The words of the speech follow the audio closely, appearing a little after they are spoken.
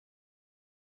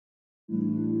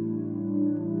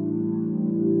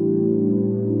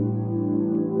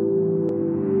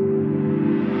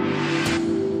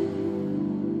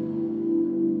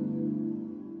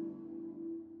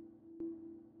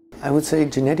I would say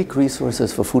genetic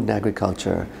resources for food and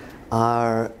agriculture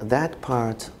are that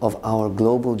part of our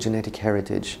global genetic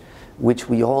heritage which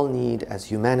we all need as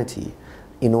humanity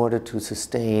in order to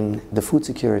sustain the food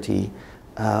security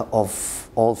of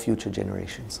all future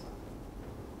generations.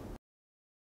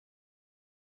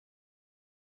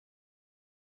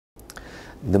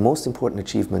 The most important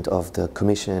achievement of the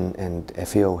Commission and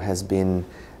FAO has been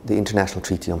the International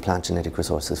Treaty on Plant Genetic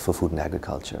Resources for Food and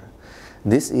Agriculture.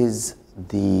 This is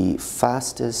the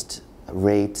fastest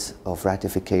rate of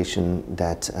ratification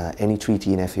that any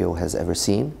treaty in FAO has ever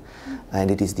seen,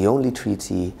 and it is the only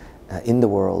treaty in the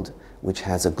world which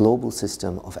has a global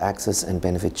system of access and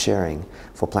benefit sharing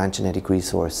for plant genetic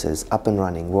resources up and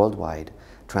running worldwide,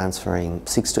 transferring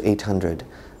 600 to 800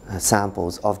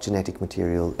 samples of genetic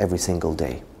material every single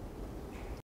day.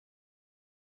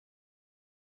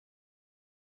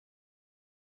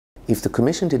 If the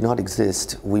Commission did not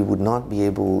exist, we would not be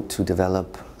able to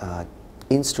develop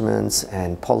instruments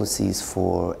and policies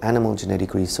for animal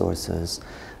genetic resources,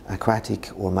 aquatic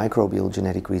or microbial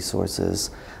genetic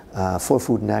resources for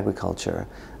food and agriculture,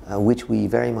 which we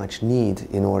very much need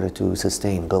in order to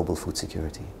sustain global food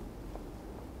security.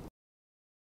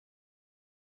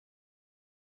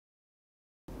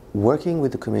 Working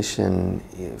with the Commission,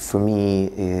 for me,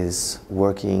 is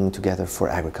working together for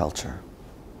agriculture.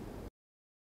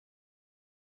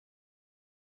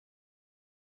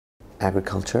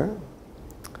 Agriculture,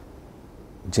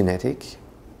 genetic,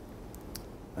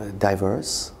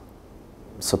 diverse,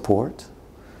 support,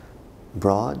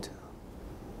 broad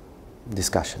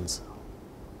discussions.